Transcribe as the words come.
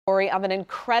Story of an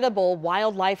incredible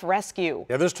wildlife rescue.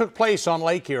 Yeah, this took place on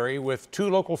Lake Erie with 2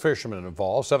 local fishermen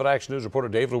involved. 7 Action News reporter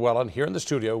Dave Llewellyn here in the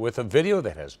studio with a video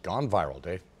that has gone viral.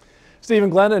 Dave.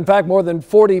 Stephen Glenn, in fact, more than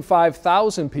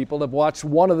 45,000 people have watched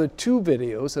one of the 2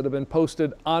 videos that have been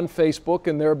posted on Facebook,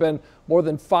 and there have been more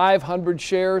than 500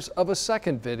 shares of a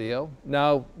second video.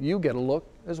 Now you get a look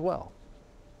as well.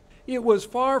 It was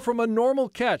far from a normal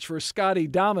catch for Scotty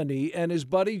Dominy and his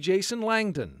buddy Jason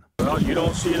Langdon. Well, you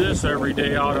don't see this every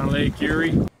day out on Lake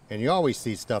Erie. And you always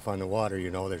see stuff on the water, you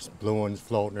know, there's blue ones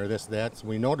floating or this, that. So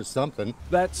we noticed something.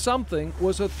 That something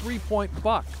was a 3-point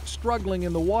buck struggling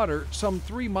in the water some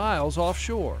 3 miles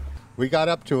offshore. We got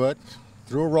up to it,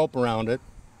 threw a rope around it,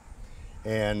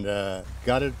 and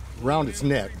got it around its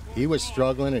neck. He was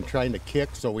struggling and trying to kick,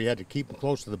 so we had to keep him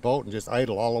close to the boat and just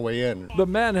idle all the way in. The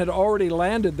men had already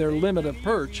landed their limit of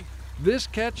perch. This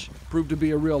catch proved to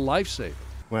be a real lifesaver.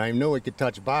 When I knew we could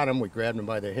touch bottom, we grabbed him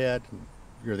by the head,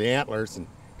 or the antlers, and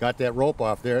got that rope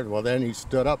off there. Well, then he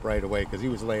stood up right away because he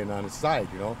was laying on his side,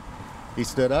 you know. He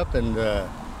stood up and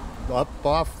up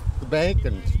off the bank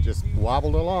and just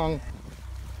wobbled along.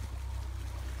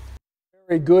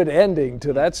 Very good ending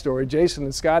to that story. Jason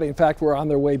and Scotty, in fact, were on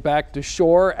their way back to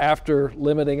shore after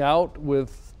limiting out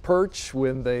with perch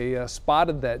when they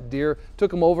spotted that deer.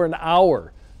 Took them over an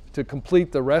hour to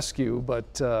complete the rescue,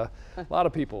 but a lot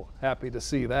of people happy to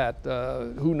see that.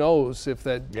 Who knows if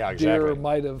that deer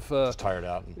might have just tired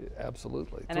out.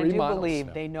 Absolutely. And 3 I do miles.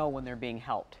 believe they know when they're being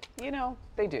helped. You know,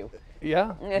 they do.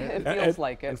 Yeah. It feels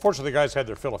like it. Unfortunately, the guys had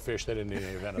their fill of fish. They didn't need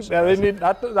any venison. Yeah, they need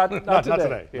not today. Not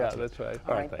today. Yeah, that's right.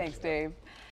 All right, thanks, Dave.